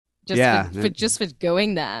Yeah. just for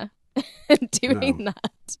going there and No. doing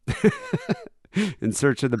that. In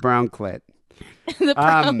search of the brown clit. The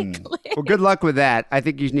brown Well, clay. good luck with that. I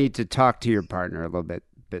think you need to talk to your partner a little bit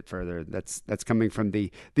further. That's coming from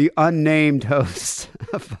the unnamed host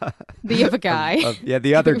The other guy. of yeah,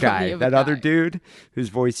 the other Coming from the guy, other that other guy. dude whose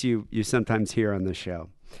voice you sometimes hear on the show.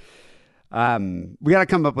 We got to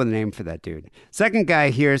come up with a name for that dude. Second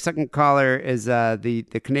guy here, second caller is the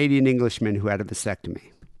Canadian Englishman who had a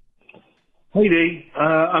vasectomy. Hey Dee,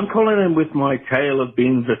 I'm calling in with my tale of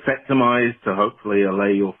being vasectomized to hopefully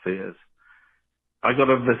allay your fears. I got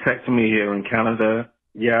a vasectomy here in Canada.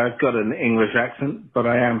 Yeah, I've got an English accent, but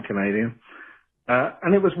I am Canadian.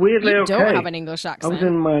 And it was weirdly You don't have okay. an English I was accent.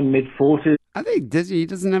 in my mid-40s. I think he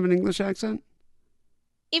doesn't have an English accent.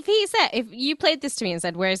 If you played this to me and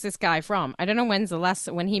said, "Where's this guy from?" I don't know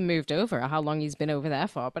when he moved over or how long he's been over there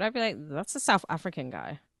for, but I'd be like, "That's a South African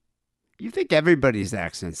guy." You think everybody's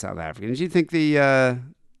accent's South African? You think the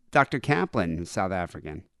Dr. Kaplan is South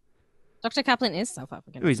African? Dr. Kaplan is South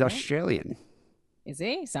African, No, he's isn't he? Australian. Is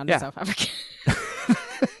he? He sounded Yeah. South African.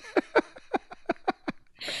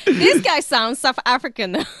 This guy sounds South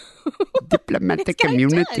African. This Diplomatic guy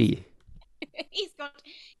community. does. He's got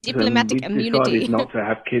We diplomatic immunity. decided not to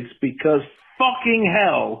have kids because fucking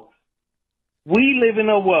hell, we live in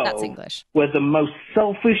a That's world English. where the most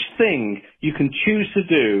selfish thing you can choose to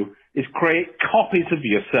do is create copies of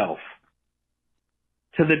yourself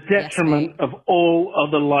to the detriment mate. of all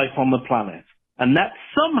other life on the planet. And that's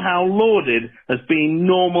somehow lauded as being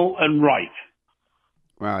normal and right.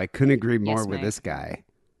 Wow, I couldn't agree more Yes, with mate. this guy.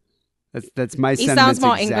 That's my He sentiments sounds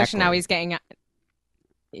more exactly. English now.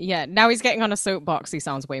 Now he's getting on a soapbox. He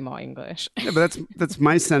sounds way more English. Yeah, but that's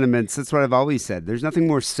my sentiments. That's what I've always said. There's nothing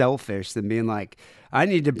more selfish than being like, I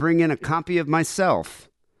need to bring in a copy of myself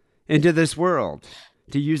into this world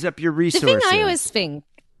to use up your The resources. thing I always think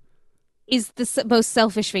is most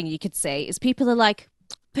selfish thing you could say is people are like,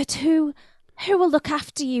 but who will look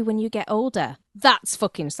after you when you get older? That's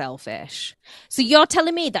fucking selfish. So you're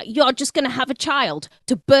telling me that you're just going to have a child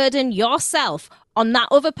to burden yourself on that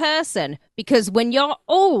other person because when you're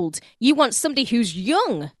old, you want somebody who's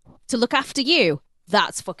young to look after you?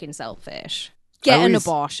 That's fucking selfish. Get an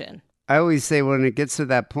abortion. I always say when it gets to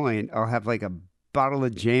that point, I'll have like a bottle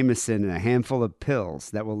of Jameson and a handful of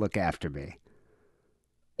pills that will look after me.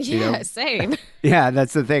 Yeah, know? same. Yeah,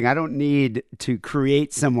 that's the thing. I don't need to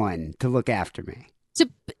create someone to look after me.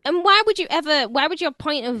 And why would your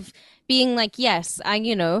point of being like, yes,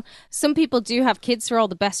 some people do have kids for all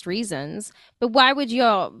the best reasons, but why would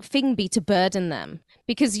your thing be to burden them?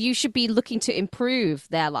 Because you should be looking to improve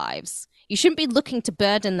their lives. You shouldn't be looking to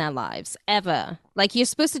burden their lives ever. Like, you're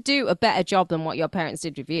supposed to do a better job than what your parents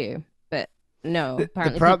did with you. But no,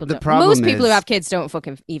 apparently people don't. Most people who have kids don't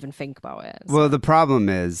fucking even think about it. So. Well, the problem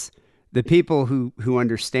is the people who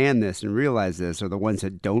understand this and realize this are the ones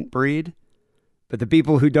that don't breed. But the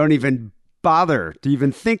people who don't even bother to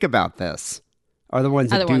even think about this are the ones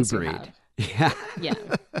that do breed. Yeah. Yeah.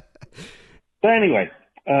 But anyway,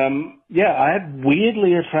 I had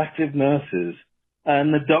weirdly attractive nurses,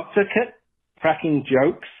 and the doctor kept cracking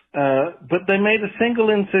jokes, but they made a single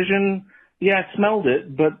incision. Yeah, I smelled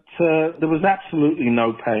it, but there was absolutely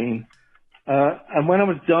no pain. And when I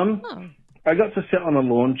was done, I got to sit on a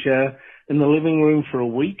lawn chair in the living room for a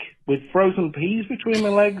week with frozen peas between my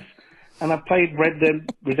legs, and I played Red Dead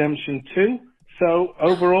Redemption 2. So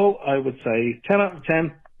overall, I would say 10 out of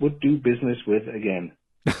 10 would do business with again.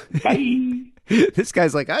 Bye. This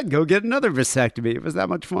guy's like, I'd go get another vasectomy. It was that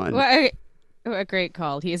much fun. What a great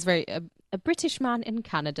call. He is a British man in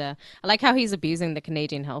Canada. I like how he's abusing the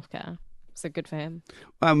Canadian healthcare. So good for him.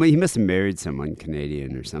 He must have married someone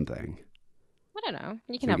Canadian or something. I don't know.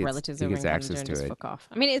 You can So have he relatives over gets in Canada access and to just it. fuck off.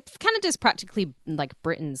 I mean, Canada's practically like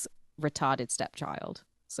Britain's retarded stepchild.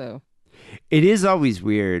 So It is always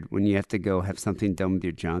weird when you have to go have something done with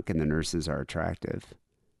your junk and the nurses are attractive.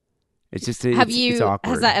 It's just it's awkward.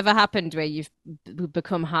 Has that ever happened where you've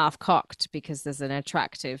become half cocked because there's an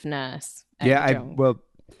attractive nurse? And Yeah, you don't?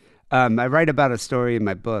 I write about a story in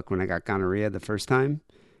my book when I got gonorrhea the first time,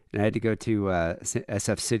 and I had to go to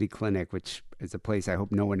SF City Clinic, which is a place I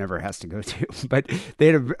hope no one ever has to go to. But they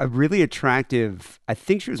had a really attractive, I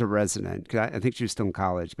think she was a resident, because I think she was still in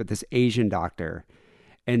college, but this Asian doctor.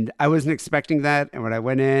 And I wasn't expecting that. And when I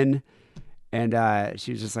went in, and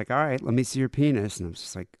she was just like, all right, let me see your penis. And I was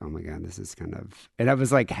just like, oh my God, this is kind of, and I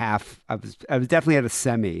was like I was definitely at a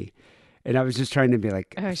semi. And I was just trying to be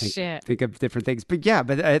like, think of different things. But yeah,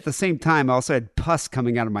 but at the same time, I also had pus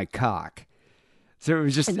coming out of my cock. So it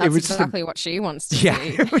was just, And that's exactly what she wants to yeah, see.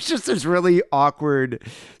 it was just this really awkward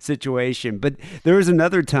situation. But there was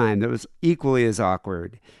another time that was equally as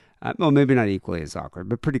awkward. Well, maybe not equally as awkward,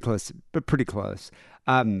 but pretty close. But pretty close.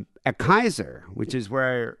 At Kaiser, which is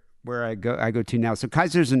where I go to now. So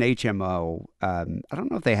Kaiser's an HMO. I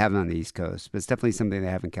don't know if they have it on the East Coast, but it's definitely something they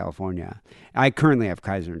have in California. I currently have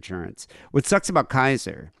Kaiser insurance. What sucks about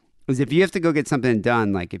Kaiser is if you have to go get something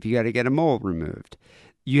done, like if you got to get a mole removed,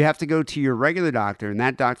 you have to go to your regular doctor, and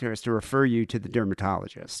that doctor has to refer you to the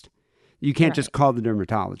dermatologist. You can't just call the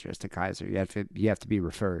dermatologist at Kaiser. You have to be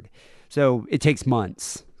referred. So it takes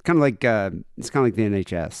months. It's kind of like the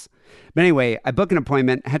NHS. But anyway, I booked an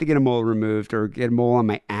appointment, had to get a mole removed or get a mole on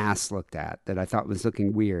my ass looked at that I thought was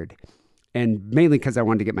looking weird. And mainly because I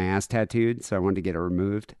wanted to get my ass tattooed, so I wanted to get it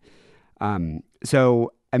removed.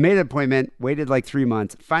 So I made an appointment, waited like 3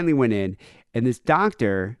 months, finally went in, and this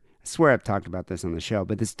doctor, I swear I've talked about this on the show,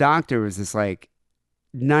 but this doctor was this like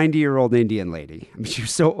 90-year-old Indian lady. I mean, she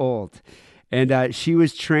was so old. And she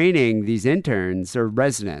was training these interns or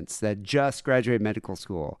residents that just graduated medical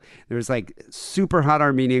school. There was like super hot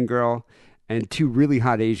Armenian girl and two really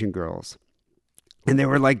hot Asian girls. And they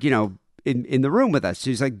were like, in the room with us.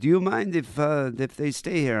 She's like, do you mind if they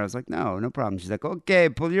stay here? I was like, no problem. She's like, okay,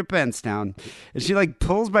 pull your pants down. And she like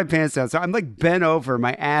pulls my pants down. So I'm like bent over,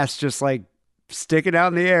 my ass just like sticking out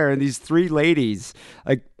in the air. And these three ladies,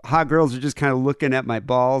 like hot girls, are just kind of looking at my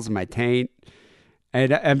balls and my taint.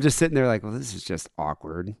 And I'm just sitting there like, well, this is just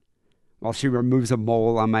awkward. While she removes a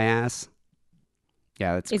mole on my ass.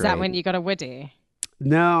 Yeah, that's great. Is that when you got a Woody?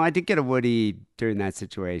 No, I did get a Woody during that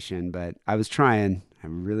situation, but I was trying. I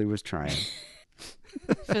really was trying.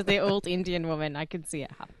 For the old Indian woman, I can see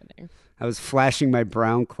it happening. I was flashing my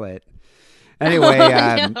brown clit. Anyway.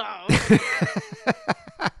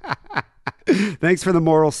 Thanks for the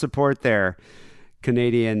moral support there,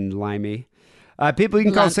 Canadian Limey. People, you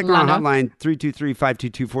can call Sick Around Hotline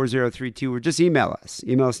 323-522-4032 or just email us.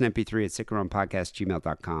 Email us an MP3 at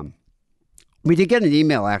sickaroundpodcast@gmail.com. We did get an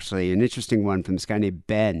email, actually, an interesting one from this guy named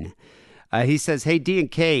Ben. He says, hey, Dee and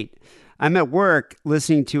Kate, I'm at work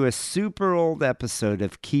listening to a super old episode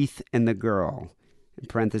of Keith and the Girl. In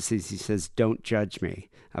parentheses, he says, don't judge me.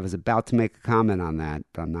 I was about to make a comment on that,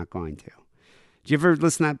 but I'm not going to. Did you ever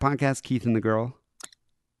listen to that podcast, Keith and the Girl?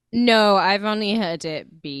 No, I've only heard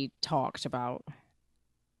it be talked about.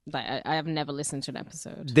 Like, I have never listened to an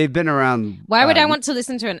episode. They've been around. Why would I want to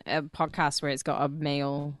listen to a podcast where it's got a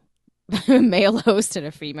male host and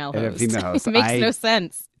a female host? It makes no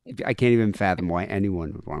sense. I can't even fathom why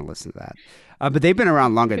anyone would want to listen to that. But they've been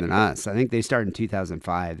around longer than us. I think they started in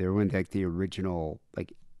 2005. They were one of like the original,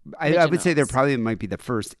 like I would say they probably might be the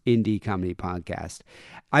first indie comedy podcast.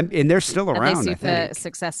 And they're still around. Are they super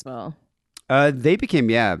successful? They became,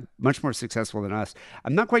 much more successful than us.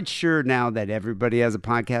 I'm not quite sure now that everybody has a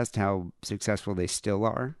podcast how successful they still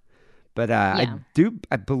are, but I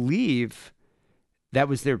believe that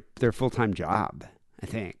was their full-time job, I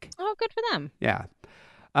think. Oh, good for them. Yeah.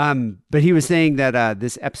 But he was saying that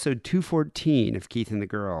this episode 214 of Keith and the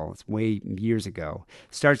Girl, it's way years ago,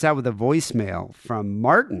 starts out with a voicemail from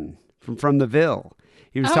Martin from the Ville.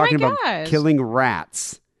 He was talking about killing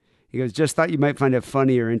rats. He goes, just thought you might find it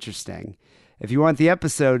funny or interesting. If you want the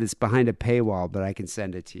episode, it's behind a paywall, but I can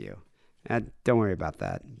send it to you. Don't worry about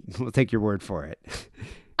that. We'll take your word for it.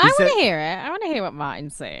 I want to hear it. I want to hear what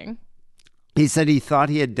Martin's saying. He said he thought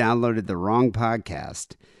he had downloaded the wrong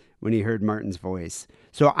podcast when he heard Martin's voice.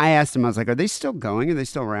 So I asked him, I was like, are they still going? Are they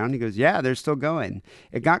still around? He goes, yeah, they're still going.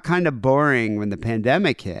 It got kind of boring when the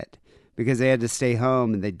pandemic hit because they had to stay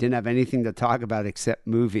home and they didn't have anything to talk about except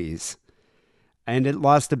movies. And it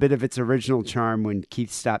lost a bit of its original charm when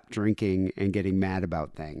Keith stopped drinking and getting mad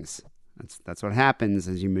about things. That's what happens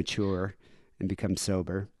as you mature and become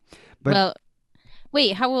sober. But well,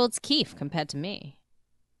 wait, how old's Keith compared to me?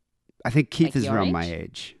 I think Keith is around my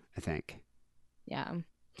age, I think. Yeah.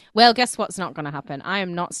 Well, guess what's not going to happen? I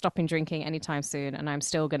am not stopping drinking anytime soon, and I'm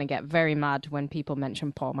still going to get very mad when people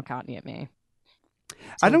mention Paul McCartney at me.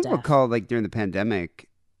 I don't recall, like, during the pandemic,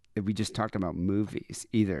 that we just talked about movies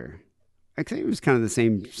either. I think it was kind of the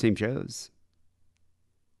same shows.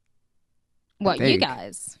 What, you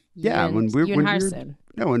guys? Yeah, when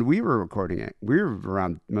we were recording it, we were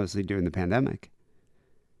around mostly during the pandemic.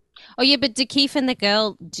 Oh yeah, but do Keith and the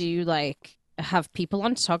Girl like have people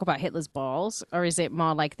on to talk about Hitler's balls, or is it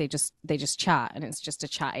more like they just chat and it's just a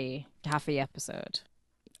chatty, happy episode?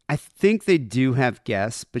 I think they do have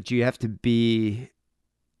guests, but you have to be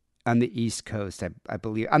on the East Coast, I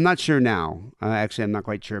believe. I'm not sure now. Actually, I'm not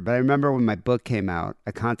quite sure. But I remember when my book came out,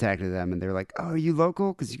 I contacted them and they were like, oh, are you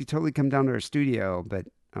local? Because you could totally come down to our studio. But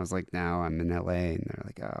I was like, no, I'm in LA. And they're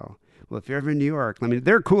like, oh, well, if you're ever in New York,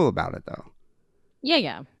 they're cool about it, though.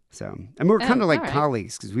 Yeah. So, and we're kind of like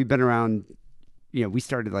colleagues because we've been around, we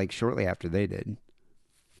started like shortly after they did.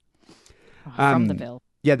 From the Ville.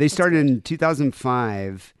 Yeah, they started in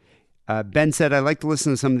 2005. Ben said, I like to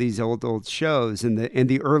listen to some of these old shows and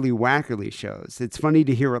the early Wackerly shows. It's funny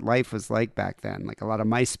to hear what life was like back then. Like a lot of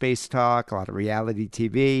MySpace talk, a lot of reality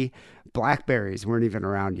TV. Blackberries weren't even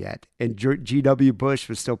around yet. And G.W. Bush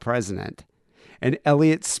was still president. And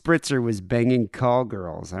Elliot Spritzer was banging call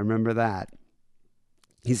girls. I remember that.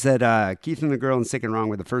 He said, Keith and the Girl and Sick and Wrong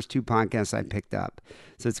were the first two podcasts I picked up.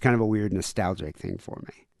 So it's kind of a weird nostalgic thing for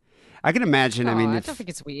me. I can imagine, I don't think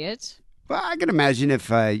it's weird. Well, I can imagine if,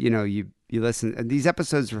 you listen, these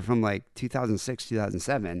episodes were from like 2006,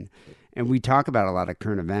 2007, and we talk about a lot of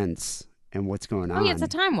current events and what's going on. Oh, yeah, it's a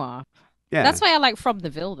time warp. Yeah. That's why I like From the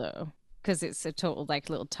Ville, though, because it's a total like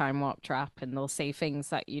little time warp trap, and they'll say things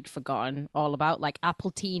that you'd forgotten all about. Like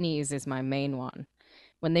Appletinis is my main one.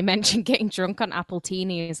 When they mention getting drunk on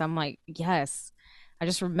Appletinis, I'm like, yes. I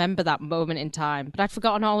just remember that moment in time. But I'd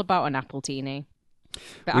forgotten all about an Appletini.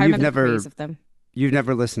 But I remember the praise of them. You've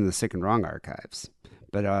never listened to the Sick and Wrong archives,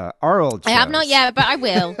 but our old shows. I have not yet, but I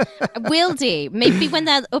will. I will do. Maybe when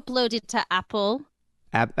they're uploaded to Apple,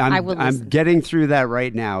 I will listen. I'm getting through that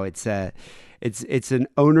right now. It's an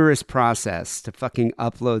onerous process to fucking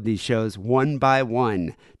upload these shows one by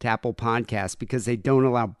one to Apple Podcasts because they don't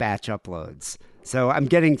allow batch uploads. So I'm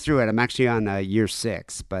getting through it. I'm actually on year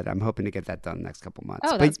 6, but I'm hoping to get that done next couple months.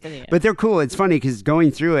 Oh, that's brilliant. But they're cool. It's funny because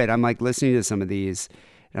going through it, I'm like listening to some of these,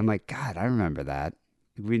 and I'm like, God, I remember that.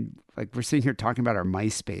 We're sitting here talking about our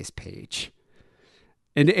MySpace page.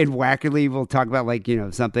 And Wackerly will talk about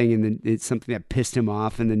something, and then it's something that pissed him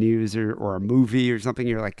off in the news or a movie or something.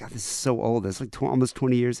 You're like, God, this is so old. It's like almost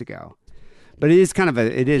 20 years ago. But it is kind of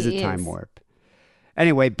a time warp.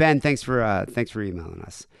 Anyway, Ben, thanks for emailing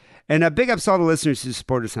us. And big ups to all the listeners who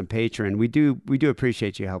support us on Patreon. We do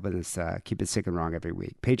appreciate you helping us keep it Sick and Wrong every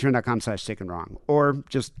week. Patreon.com/Sick and Wrong, or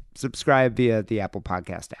just subscribe via the Apple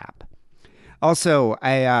Podcast app. Also,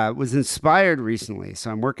 I was inspired recently,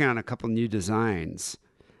 so I'm working on a couple new designs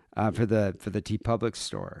for the TeePublic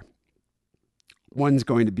store. One's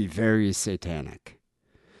going to be very satanic.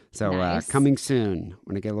 So nice. Coming soon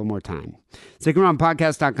when I get a little more time.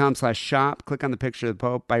 SickandWrongPodcast.com/shop. Click on the picture of the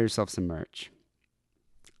Pope. Buy yourself some merch.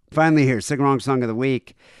 Finally here, Sick and Wrong Song of the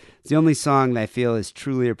Week. It's the only song that I feel is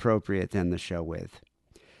truly appropriate to end the show with.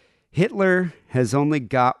 Hitler Has Only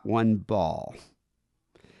Got One Ball.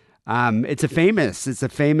 It's a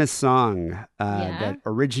famous song that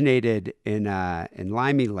originated in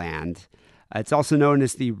Limey Land. It's also known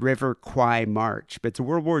as the River Kwai March, but it's a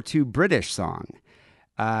World War II British song.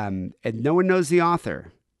 And no one knows the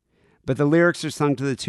author, but the lyrics are sung to the tune